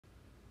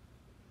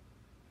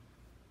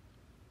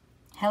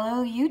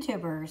Hello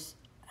YouTubers.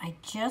 I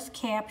just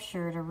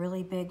captured a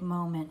really big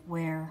moment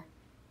where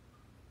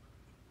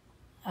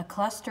a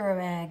cluster of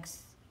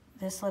eggs,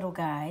 this little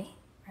guy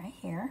right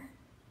here,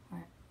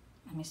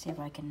 let me see if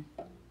I can,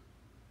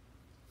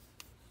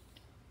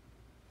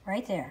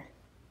 right there,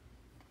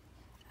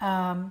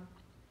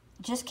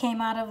 just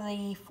came out of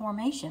the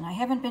formation. I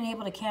haven't been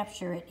able to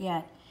capture it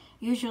yet.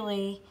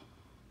 Usually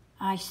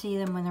I see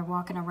them when they're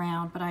walking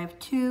around, but I have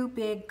two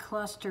big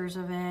clusters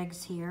of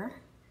eggs here.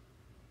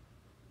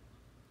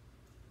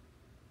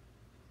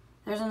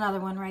 There's another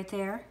one right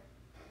there.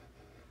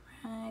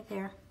 Right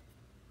there.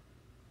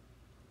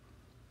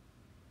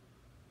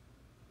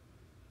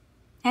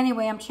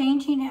 Anyway, I'm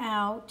changing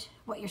out,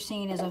 what you're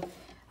seeing is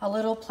a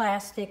little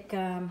plastic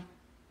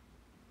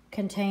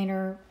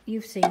container.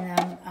 You've seen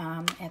them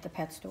at the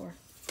pet store.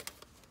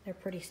 They're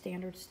pretty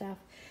standard stuff.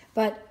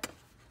 But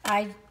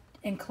I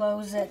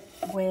enclose it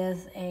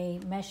with a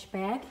mesh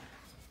bag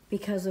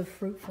because of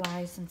fruit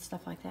flies and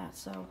stuff like that.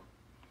 So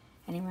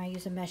anyway, I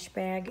use a mesh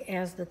bag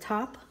as the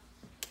top.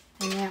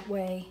 And that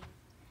way,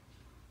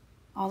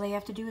 all they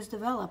have to do is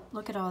develop.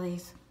 Look at all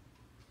these.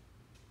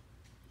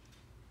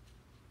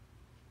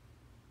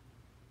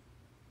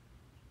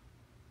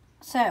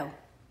 So,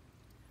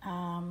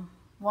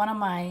 one of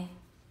my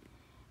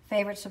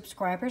favorite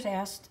subscribers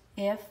asked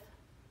if,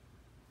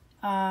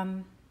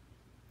 how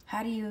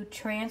do you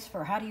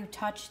transfer? How do you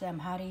touch them?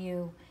 How do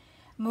you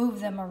move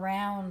them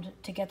around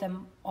to get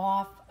them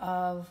off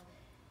of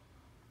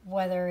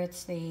whether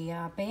it's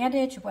the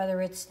bandage,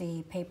 whether it's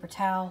the paper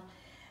towel?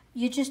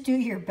 You just do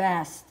your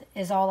best,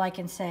 is all I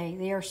can say.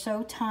 They are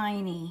so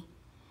tiny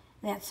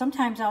that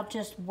sometimes I'll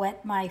just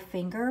wet my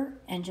finger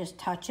and just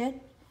touch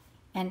it,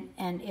 and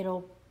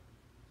it'll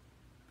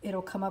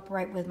come up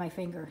right with my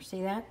finger.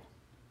 See that?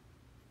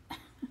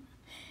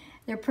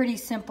 They're pretty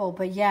simple,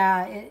 but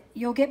yeah,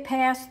 you'll get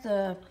past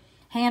the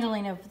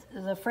handling of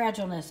the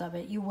fragileness of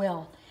it. You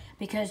will,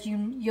 because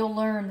you'll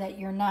learn that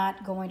you're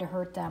not going to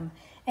hurt them.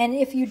 And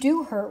if you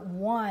do hurt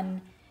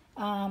one,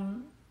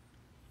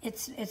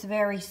 it's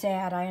very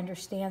sad. I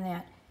understand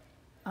that.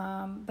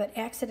 But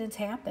accidents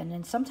happen,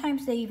 and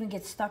sometimes they even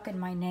get stuck in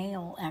my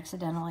nail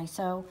accidentally.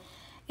 So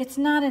it's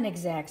not an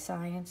exact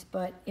science,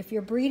 but if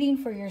you're breeding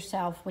for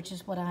yourself, which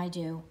is what I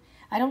do,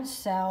 I don't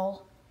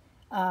sell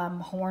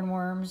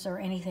hornworms or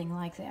anything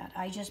like that.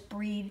 I just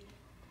breed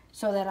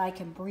so that I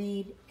can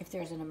breed. If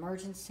there's an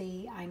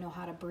emergency, I know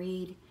how to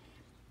breed.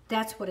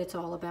 That's what it's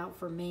all about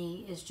for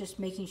me, is just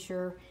making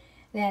sure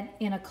that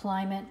in a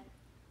climate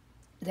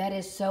that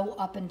is so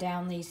up and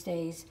down these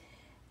days,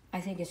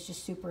 I think it's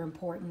just super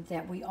important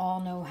that we all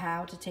know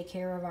how to take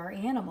care of our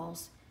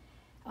animals.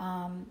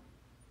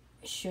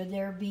 Should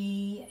there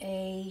be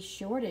a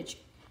shortage,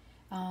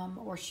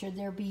 or should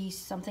there be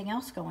something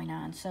else going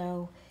on?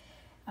 So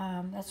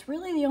that's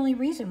really the only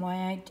reason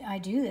why I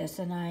do this,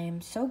 and I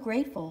am so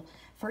grateful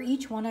for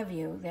each one of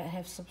you that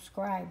have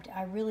subscribed.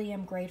 I really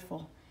am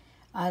grateful.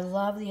 I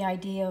love the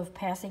idea of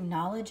passing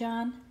knowledge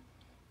on,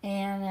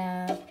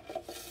 and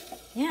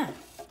yeah.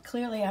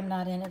 Clearly, I'm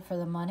not in it for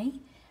the money,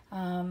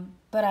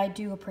 but I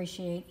do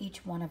appreciate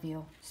each one of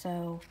you.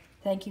 So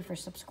thank you for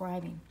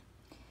subscribing.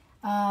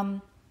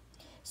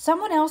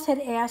 Someone else had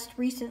asked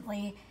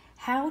recently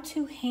how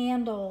to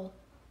handle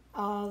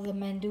the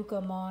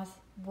Manduka moth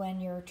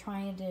when you're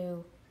trying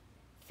to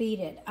feed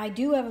it. I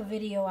do have a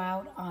video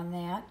out on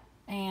that,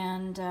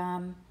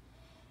 and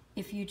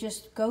if you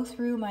just go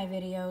through my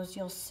videos,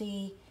 you'll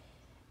see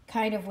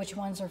kind of which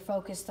ones are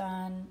focused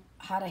on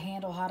how to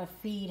handle, how to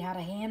feed, how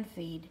to hand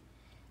feed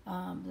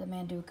the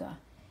Manduka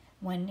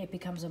when it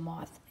becomes a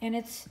moth. And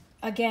it's,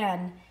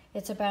 again,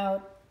 it's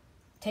about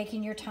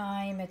taking your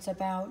time. It's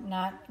about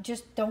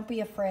just don't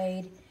be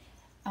afraid.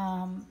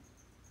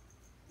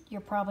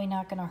 You're probably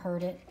not going to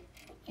hurt it.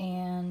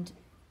 And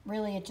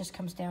really it just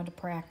comes down to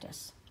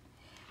practice.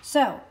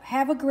 So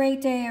have a great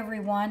day,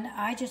 everyone.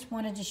 I just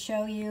wanted to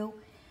show you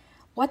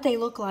what they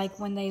look like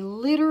when they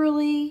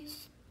literally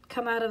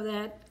come out of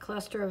that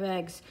cluster of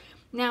eggs.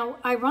 Now,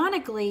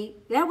 ironically,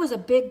 that was a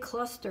big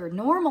cluster.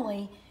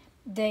 Normally,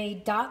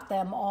 they dot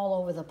them all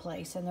over the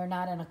place, and they're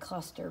not in a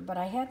cluster. But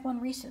I had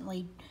one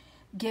recently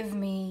give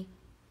me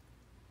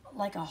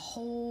like a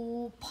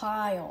whole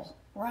pile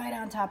right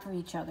on top of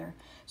each other.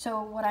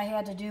 So what I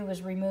had to do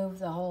was remove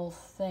the whole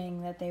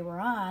thing that they were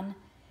on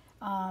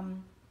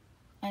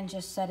and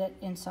just set it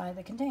inside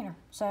the container.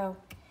 So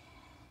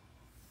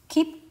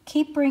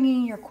keep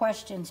bringing your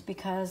questions,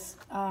 because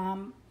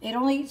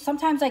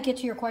sometimes I get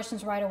to your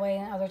questions right away,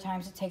 and other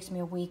times it takes me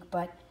a week,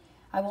 but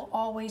I will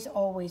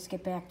always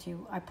get back to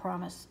you, I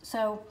promise.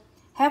 So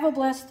have a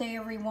blessed day,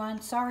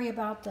 everyone. Sorry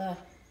about the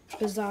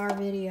bizarre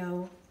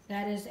video.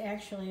 That is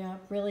actually a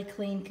really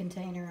clean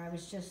container. I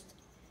was just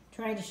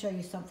trying to show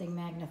you something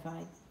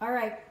magnified. All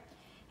right,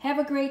 have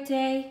a great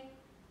day.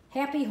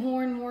 Happy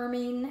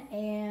hornworming,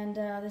 and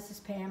this is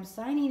Pam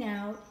signing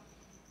out.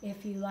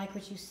 If you like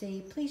what you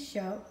see, please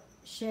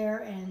share,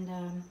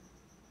 and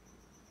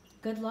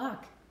good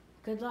luck.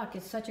 Good luck.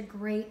 It's such a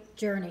great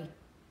journey.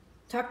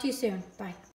 Talk to you soon. Bye.